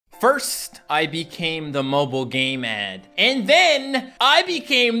First, I became the mobile game ad. And then, I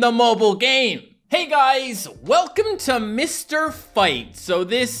became the mobile game. Hey guys, welcome to Mr. Fight. So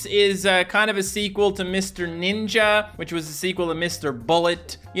this is kind of a sequel to Mr. Ninja, which was a sequel to Mr.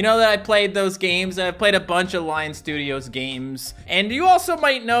 Bullet. You know that I played those games, and I've played a bunch of Lion Studios games. And you also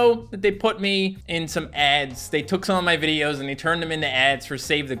might know that they put me in some ads. They took some of my videos and they turned them into ads for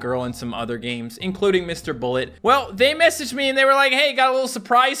Save the Girl and some other games, including Mr. Bullet. Well, they messaged me and they were like, hey, got a little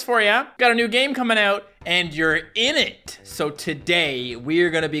surprise for you. Got a new game coming out. And you're in it. So today, we're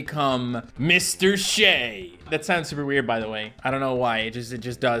gonna become Mr. Shea. That sounds super weird, by the way. I don't know why, it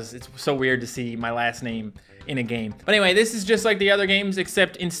just does. It's so weird to see my last name in a game. But anyway, this is just like the other games,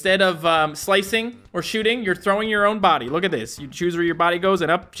 except instead of slicing or shooting, you're throwing your own body. Look at this. You choose where your body goes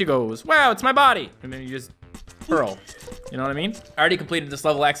and up she goes. Wow, it's my body. And then you just hurl. You know what I mean? I already completed this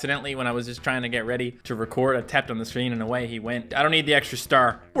level accidentally when I was just trying to get ready to record. I tapped on the screen and away he went. I don't need the extra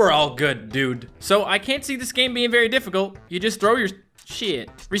star. We're all good, dude. So I can't see this game being very difficult. You just throw your shit.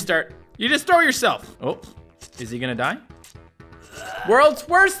 Restart. You just throw yourself. Oh, is he gonna die? World's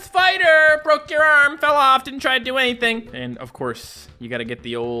worst fighter! Broke your arm, fell off, didn't try to do anything. And of course, you gotta get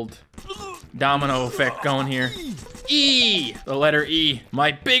the old domino effect going here. E, the letter E,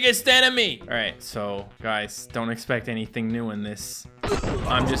 my biggest enemy. All right, so guys, don't expect anything new in this.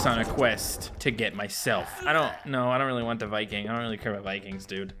 I'm just on a quest to get myself. I don't really want the Viking. I don't really care about Vikings,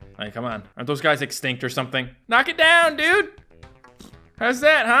 dude. Like, come on. Aren't those guys extinct or something? Knock it down, dude. How's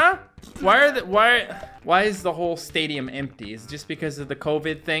that, huh? Why is the whole stadium empty? Is it just because of the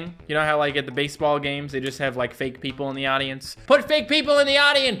COVID thing? You know how like at the baseball games, they just have like fake people in the audience? Put fake people in the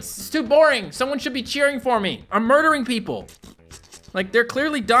audience. It's too boring. Someone should be cheering for me. I'm murdering people. Like they're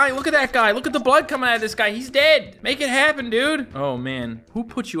clearly dying. Look at that guy. Look at the blood coming out of this guy. He's dead. Make it happen, dude. Oh man, who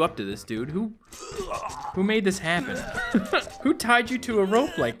put you up to this, dude? Who made this happen? Who tied you to a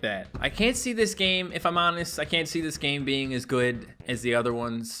rope like that? I can't see this game, if I'm honest, I can't see this game being as good as the other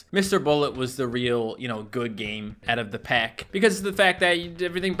ones. Mr. Bullet was the real, you know, good game out of the pack because of the fact that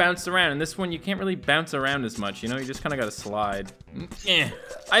everything bounced around. And this one, you can't really bounce around as much, you know? You just kind of got to slide.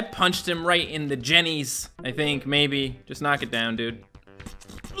 I punched him right in the jennies, I think, maybe. Just knock it down, dude.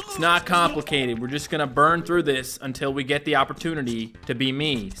 It's not complicated. We're just gonna burn through this until we get the opportunity to be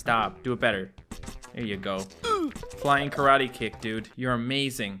me. Stop, do it better. There you go. Flying karate kick, dude. You're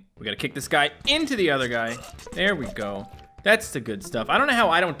amazing. We gotta kick this guy into the other guy. There we go. That's the good stuff. I don't know how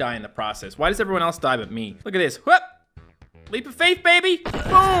I don't die in the process. Why does everyone else die but me? Look at this. Whoop! Leap of faith, baby!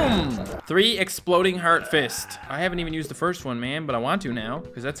 Boom! 3 exploding heart fist. I haven't even used the first one, man, but I want to now,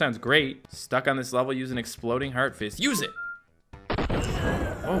 because that sounds great. Stuck on this level using exploding heart fist. Use it!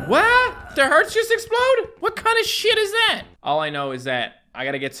 Oh, what? Their hearts just explode? What kind of shit is that? All I know is that I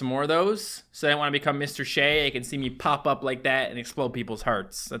gotta get some more of those. So I wanna become Mr. Shea. You can see me pop up like that and explode people's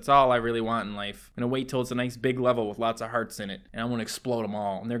hearts. That's all I really want in life. I'm gonna wait till it's a nice big level with lots of hearts in it. And I'm gonna explode them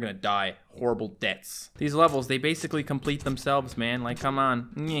all and they're gonna die horrible deaths. These levels, they basically complete themselves, man. Like, come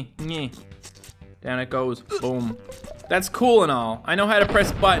on. Nyeh. Down it goes, boom. That's cool and all. I know how to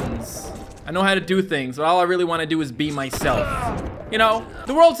press buttons. I know how to do things, but all I really wanna do is be myself. You know,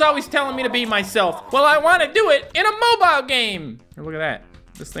 the world's always telling me to be myself. Well, I want to do it in a mobile game. Oh, look at that.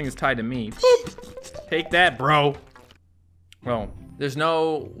 This thing is tied to me. Boop. Take that, bro. Well, there's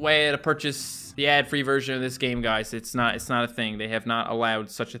no way to purchase the ad-free version of this game, guys. It's not a thing. They have not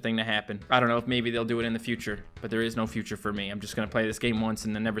allowed such a thing to happen. I don't know if maybe they'll do it in the future, but there is no future for me. I'm just gonna play this game once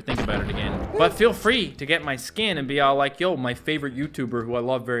and then never think about it again. But feel free to get my skin and be all like, yo, my favorite YouTuber who I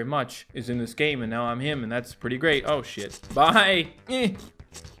love very much is in this game and now I'm him and that's pretty great. Oh shit. Bye. Whee.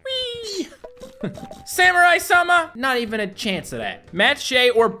 Samurai-sama? Not even a chance of that.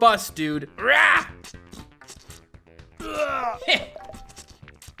 MattShea or bust, dude. Rah!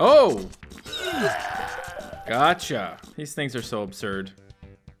 Oh. Gotcha. These things are so absurd.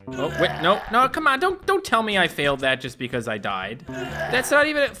 Oh, wait, no, come on, don't tell me I failed that just because I died. That's not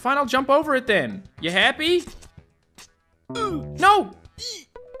even it. Fine, I'll jump over it then. You happy? No!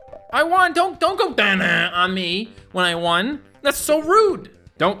 I won, don't go on me when I won. That's so rude.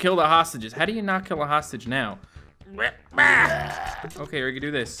 Don't kill the hostages. How do you not kill a hostage now? Okay, we can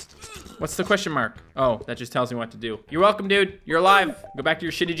do this. What's the question mark? Oh, that just tells me what to do. You're welcome, dude. You're alive. Go back to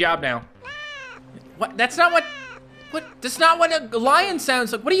your shitty job now. What? That's not what a lion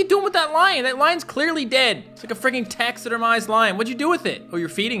sounds like. What are you doing with that lion? That lion's clearly dead. It's like a freaking taxidermized lion. What'd you do with it? Oh, you're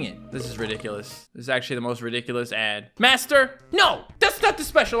feeding it. This is ridiculous. This is actually the most ridiculous ad. Master, no, that's not the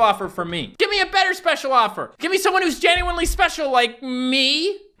special offer for me. Give me a better special offer. Give me someone who's genuinely special like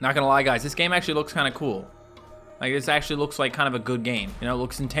me. Not gonna lie, guys, this game actually looks kind of cool. Like, this actually looks like kind of a good game. You know, it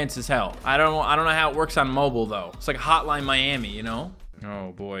looks intense as hell. I don't know how it works on mobile though. It's like Hotline Miami, you know?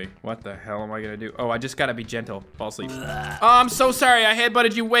 Oh boy, what the hell am I gonna do? Oh, I just gotta be gentle. Fall asleep. Oh, I'm so sorry. I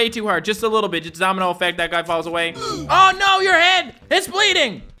headbutted you way too hard. Just a little bit. Just domino effect. That guy falls away. Oh no, your head! It's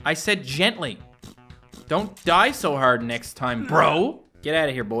bleeding! I said gently. Don't die so hard next time, bro. Get out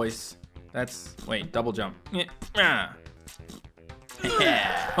of here, boys. That's, wait, double jump. Yeah.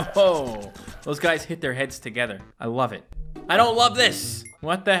 Oh, those guys hit their heads together. I love it. I don't love this.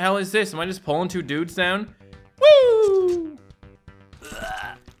 What the hell is this? Am I just pulling two dudes down? Woo!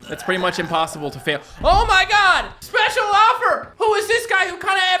 That's pretty much impossible to fail. Oh my God! Special offer! Who is this guy who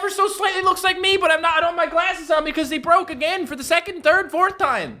kind of ever so slightly looks like me, but I don't have my glasses on because they broke again for the second, third, fourth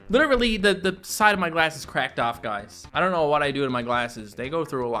time. Literally, the side of my glasses cracked off, guys. I don't know what I do to my glasses. They go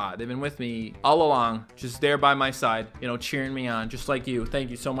through a lot. They've been with me all along, just there by my side, you know, cheering me on, just like you. Thank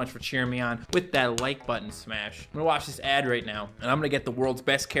you so much for cheering me on with that like button smash. I'm gonna watch this ad right now, and I'm gonna get the world's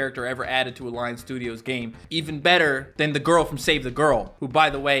best character ever added to a Lion Studios game. Even better than the girl from Save the Girl, who, by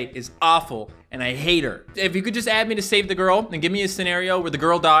the way, is awful and I hate her. If you could just add me to Save the Girl and give me a scenario where the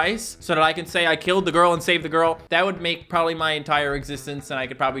girl dies so that I can say I killed the girl and saved the girl, that would make probably my entire existence and I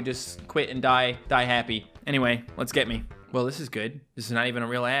could probably just quit and die happy. Anyway, let's get me. Well, this is good. This is not even a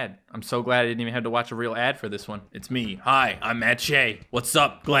real ad. I'm so glad I didn't even have to watch a real ad for this one. It's me. Hi, I'm MattShea. What's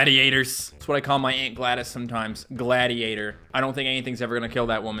up, gladiators? That's what I call my Aunt Gladys sometimes. Gladiator. I don't think anything's ever gonna kill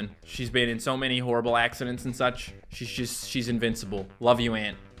that woman. She's been in so many horrible accidents and such. She's invincible. Love you,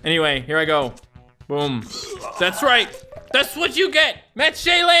 Aunt. Anyway, here I go. Boom. That's right. That's what you get.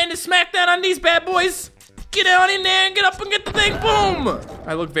 MattShea laying the smackdown on these bad boys. Get on in there and get up and get the thing. Boom.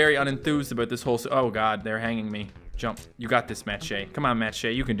 I look very unenthused about this whole... Oh, God. They're hanging me. Jump. You got this, MattShea. Come on,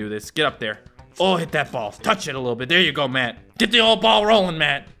 MattShea. You can do this. Get up there. Oh, hit that ball. Touch it a little bit. There you go, Matt. Get the old ball rolling,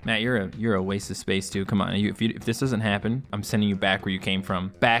 Matt. Matt, you're a waste of space, too. Come on. If this doesn't happen, I'm sending you back where you came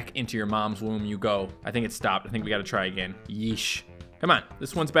from. Back into your mom's womb you go. I think it stopped. I think we got to try again. Yeesh. Come on,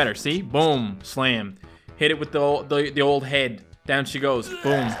 this one's better. See? Boom, slam. Hit it with the old head. Down she goes.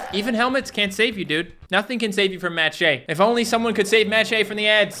 Boom. Even helmets can't save you, dude. Nothing can save you from MattShea. If only someone could save MattShea from the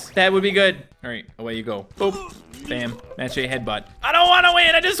ads, that would be good. All right, away you go. Boop. Bam. MattShea headbutt. I don't want to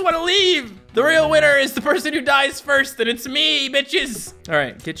win. I just want to leave. The real winner is the person who dies first, and it's me, bitches. All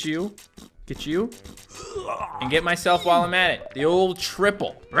right, get you, and get myself while I'm at it. The old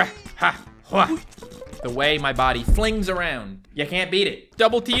triple. The way my body flings around. You can't beat it.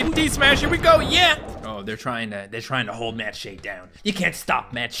 Double TNT smash, here we go, yeah! Oh, they're trying to hold MattShea down. You can't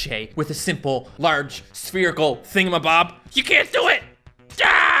stop MattShea with a simple, large, spherical thingamabob. You can't do it!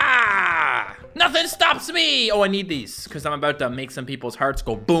 Ah! Nothing stops me! Oh, I need these, because I'm about to make some people's hearts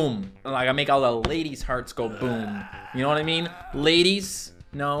go boom. Like, I make all the ladies' hearts go boom. You know what I mean? Ladies?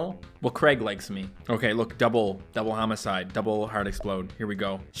 No? Well, Craig likes me. Okay, look, double homicide, double heart explode. Here we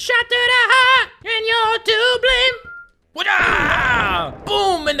go. Shot to the heart, and you're to blame. What?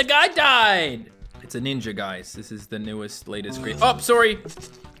 Boom, and the guy died. It's a ninja, guys. This is the newest, latest, great. Oh, sorry.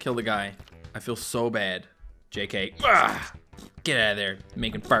 Kill the guy. I feel so bad. JK. Get out of there,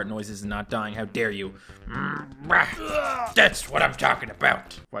 making fart noises and not dying. How dare you? That's what I'm talking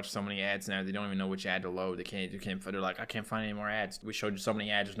about. Watch so many ads now. They don't even know which ad to load. They're like, I can't find any more ads. We showed you so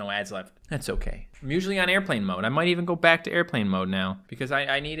many ads. There's no ads left. That's okay. I'm usually on airplane mode. I might even go back to airplane mode now because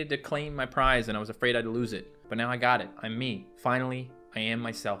I needed to claim my prize and I was afraid I'd lose it. But now I got it. I'm me. Finally, I am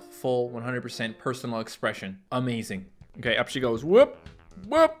myself. Full 100% personal expression. Amazing. Okay, up she goes. Whoop,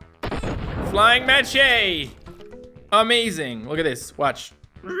 whoop. Flying MattShea. Amazing. Look at this. Watch.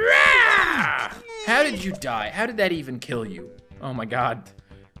 How did you die? How did that even kill you? Oh my God.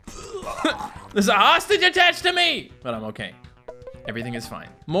 There's a hostage attached to me. But I'm okay. Everything is fine.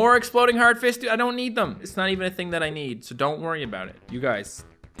 More exploding hard fist. I don't need them. It's not even a thing that I need. So don't worry about it. You guys.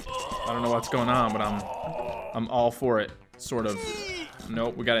 I don't know what's going on, but I'm all for it. Sort of.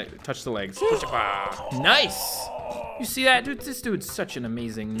 Nope. We gotta touch the legs. Nice. You see that, dude? This dude's such an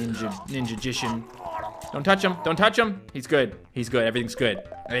amazing ninja-gician. Don't touch him. Don't touch him. He's good. He's good. Everything's good.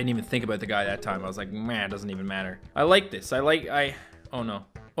 I didn't even think about the guy that time. I was like, man, it doesn't even matter. I like this. Oh, no.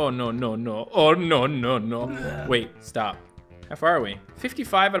 Oh, no, no, no. Oh, no, no, no. Wait, stop. How far are we?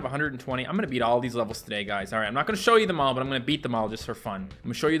 55 out of 120. I'm going to beat all these levels today, guys. All right, I'm not going to show you them all, but I'm going to beat them all just for fun. I'm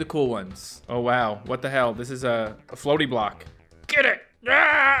going to show you the cool ones. Oh, wow. What the hell? This is a floaty block. Get it.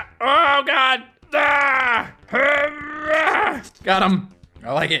 Ah! Oh, God. Ah! Got him.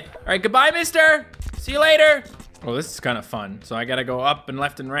 I like it. All right, goodbye, mister. See you later. Oh, this is kind of fun. So I gotta go up and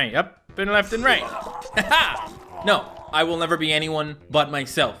left and right. Up and left and right. No, I will never be anyone but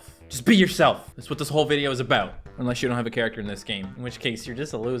myself. Just be yourself. That's what this whole video is about. Unless you don't have a character in this game. In which case, you're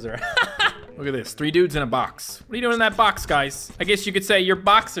just a loser. Look at this. 3 dudes in a box. What are you doing in that box, guys? I guess you could say you're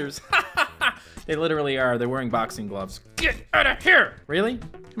boxers. They literally are. They're wearing boxing gloves. Get out of here! Really?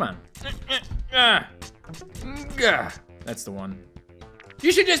 Come on. That's the one.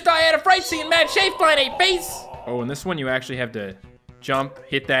 You should just die at a fright scene, MattShea flying a face! Oh, and this one you actually have to jump,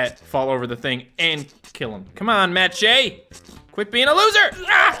 hit that, fall over the thing, and kill him. Come on, MattShea! Quit being a loser!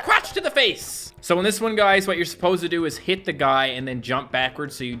 Crotch to the face! So in this one, guys, what you're supposed to do is hit the guy and then jump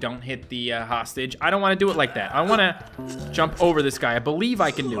backwards so you don't hit the hostage. I don't want to do it like that. I want to jump over this guy. I believe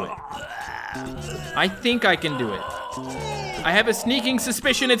I can do it. I think I can do it. I have a sneaking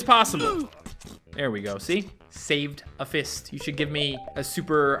suspicion it's possible. There we go, see? Saved a fist. You should give me a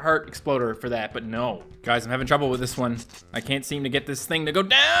super heart exploder for that, but no. Guys, I'm having trouble with this one. I can't seem to get this thing to go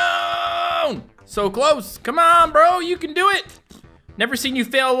down! So close. Come on, bro, you can do it. Never seen you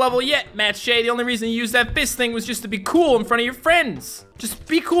fail a level yet, MattShea. The only reason you used that fist thing was just to be cool in front of your friends. Just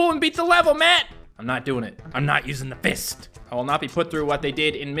be cool and beat the level, Matt. I'm not doing it. I'm not using the fist. I will not be put through what they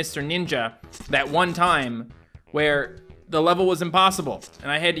did in Mr. Ninja that one time where the level was impossible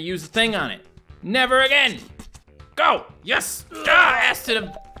and I had to use the thing on it. Never again. Go. Yes. Ass to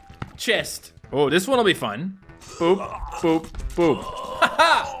the chest. Oh, this one will be fun. Boop, boop, boop.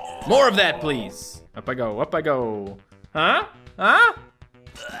 Haha. More of that, please. Up I go, up I go. Huh? Huh?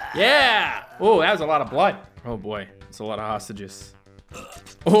 Yeah. Oh, that was a lot of blood. Oh boy, it's a lot of hostages.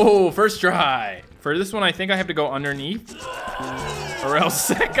 Oh, first try. For this one, I think I have to go underneath or else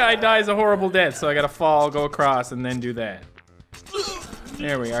that guy dies a horrible death. So I gotta fall, go across, and then do that.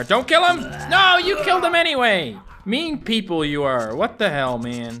 There we are. Don't kill him. No, you killed him anyway. Mean people you are. What the hell,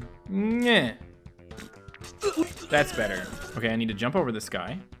 man? Nyeh. That's better. Okay, I need to jump over this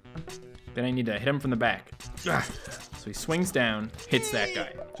guy. Then I need to hit him from the back. So he swings down, hits that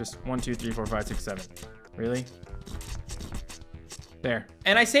guy. Just 1, 2, 3, 4, 5, 6, 7. Really? There.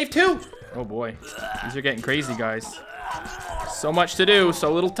 And I saved 2. Oh boy. These are getting crazy, guys. So much to do,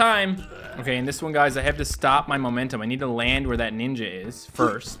 so little time. Okay, and this one, guys, I have to stop my momentum. I need to land where that ninja is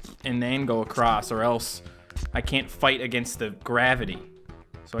first, and then go across, or else I can't fight against the gravity.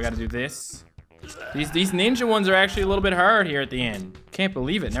 So I gotta do this. These ninja ones are actually a little bit hard here at the end. Can't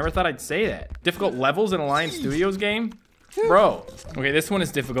believe it, never thought I'd say that. Difficult levels in a Lion Studios game? Bro. Okay, this one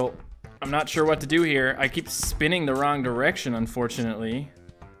is difficult. I'm not sure what to do here. I keep spinning the wrong direction, unfortunately.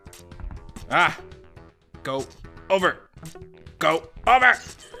 Go over. Go over.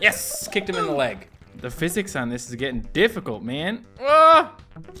 Yes, kicked him in the leg. The physics on this is getting difficult, man. Oh,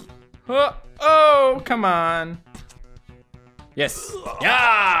 come on. Yes.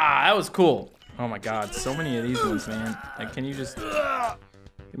 Yeah, that was cool. Oh my God, so many of these ones, man. Like, can you just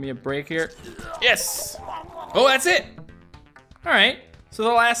give me a break here? Yes. Oh, that's it. All right. So the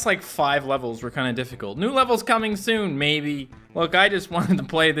last like 5 levels were kind of difficult. New levels coming soon, maybe. Look, I just wanted to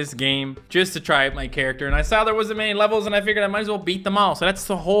play this game just to try out my character, and I saw there wasn't many levels, and I figured I might as well beat them all. So that's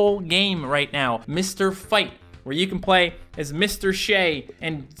the whole game right now, Mr. Fight, where you can play as Mr. Shea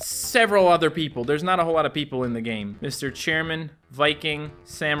and several other people. There's not a whole lot of people in the game. Mr. Chairman, Viking,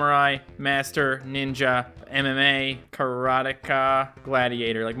 Samurai, Master, Ninja, MMA, Karateka,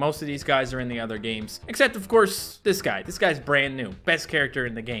 Gladiator. Like, most of these guys are in the other games. Except, of course, this guy. This guy's brand new. Best character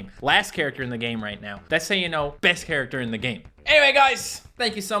in the game. Last character in the game right now. That's how you know, best character in the game. Anyway, guys,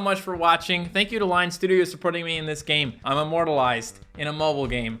 thank you so much for watching. Thank you to Lion Studios for putting me in this game. I'm immortalized in a mobile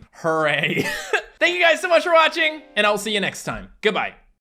game. Hooray. Thank you guys so much for watching, and I'll see you next time. Goodbye.